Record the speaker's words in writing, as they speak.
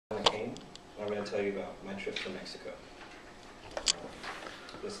I'm going to tell you about my trip to Mexico.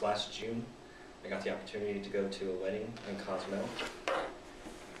 This last June, I got the opportunity to go to a wedding in Cozumel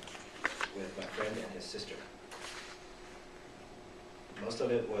with my friend and his sister. Most of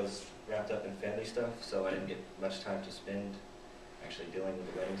it was wrapped up in family stuff, so I didn't get much time to spend actually dealing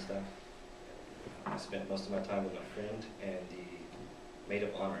with the wedding stuff. I spent most of my time with my friend and the maid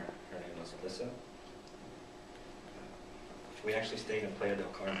of honor. Her name was Alyssa. We actually stayed in Playa del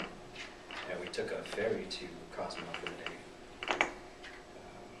Carmen, and we took a ferry to Cozumel for the day.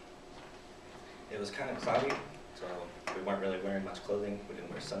 It was kind of cloudy, so we weren't really wearing much clothing. We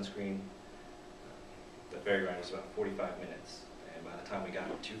didn't wear sunscreen. The ferry ride was about 45 minutes, and by the time we got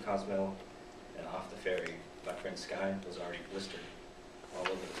to Cozumel and off the ferry, my friend Sky was already blistered all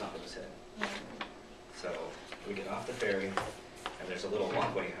over the top of his head. So we get off the ferry, and there's a little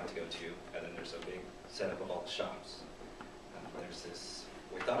walkway you have to go to, and then there's a big setup of all the shops. There's this,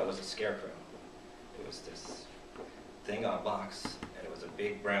 we thought it was a scarecrow. It was this thing on a box, and it was a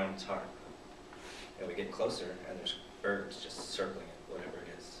big brown tarp. And we get closer, and there's birds just circling it, whatever it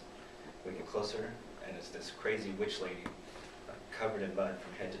is. We get closer, and it's this crazy witch lady, covered in mud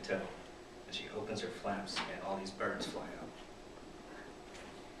from head to toe. And she opens her flaps, and all these birds fly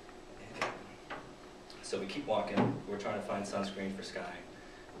out. So we keep walking. We're trying to find sunscreen for Sky.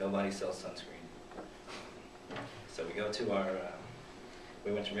 Nobody sells sunscreen. So we go to our,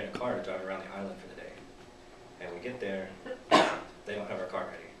 we went to rent a car to drive around the island for the day. And we get there, they don't have our car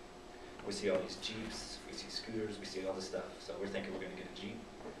ready. We see all these Jeeps, we see scooters, we see all this stuff. So we're thinking we're going to get a Jeep,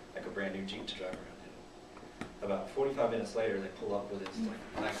 like a brand new Jeep to drive around in. About 45 minutes later, they pull up with this like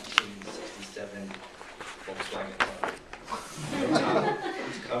 1967 Volkswagen car.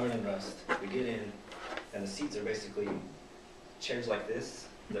 It's covered in rust. We get in, and the seats are basically chairs like this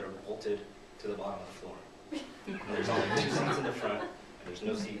that are bolted to the bottom of the floor. There's only 2 seats in the front, and there's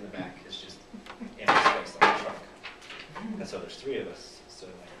no seat in the back. It's just empty space like a truck. And so there's 3 of us. So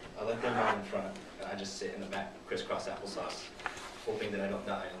I let them ride in front, and I just sit in the back, crisscross applesauce, hoping that I don't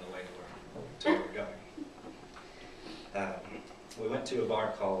die on the way to where we're going. We went to a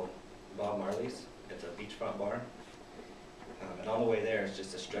bar called Bob Marley's. It's a beachfront bar. And on the way there is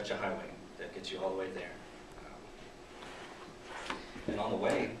just a stretch of highway that gets you all the way there. And on the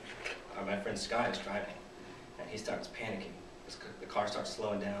way, my friend Sky is driving, and he starts panicking. The car starts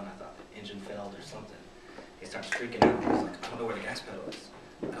slowing down. I thought the engine failed or something. He starts freaking out. He's like, I don't know where the gas pedal is.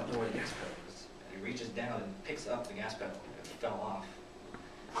 I don't know where the gas pedal is. And he reaches down and picks up the gas pedal. It fell off.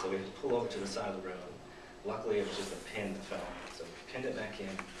 So we had to pull over to the side of the road. Luckily, it was just a pin that fell. So we pinned it back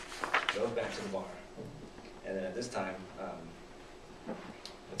in, drove back to the bar. And then at this time,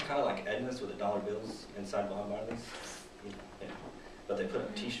 it's kind of like Edna's with the dollar bills inside Bob Marley's. Yeah. But they put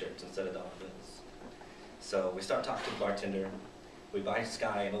up t-shirts instead of dollar bills. So we start talking to the bartender. We buy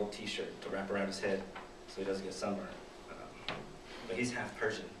Sky an old t-shirt to wrap around his head so he doesn't get sunburned. But he's half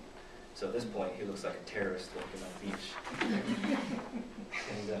Persian. So at this point, he looks like a terrorist walking on the beach.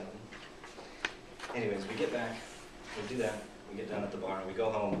 And anyways, we get back, we do that, we get down at the bar, and we go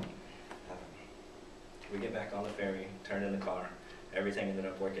home. We get back on the ferry, turn in the car. Everything ended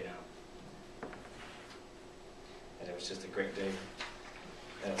up working out. And it was just a great day.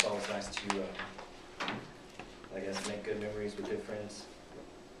 And it's always nice to, I guess, make good memories with good friends.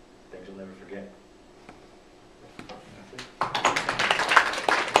 Things you'll never forget.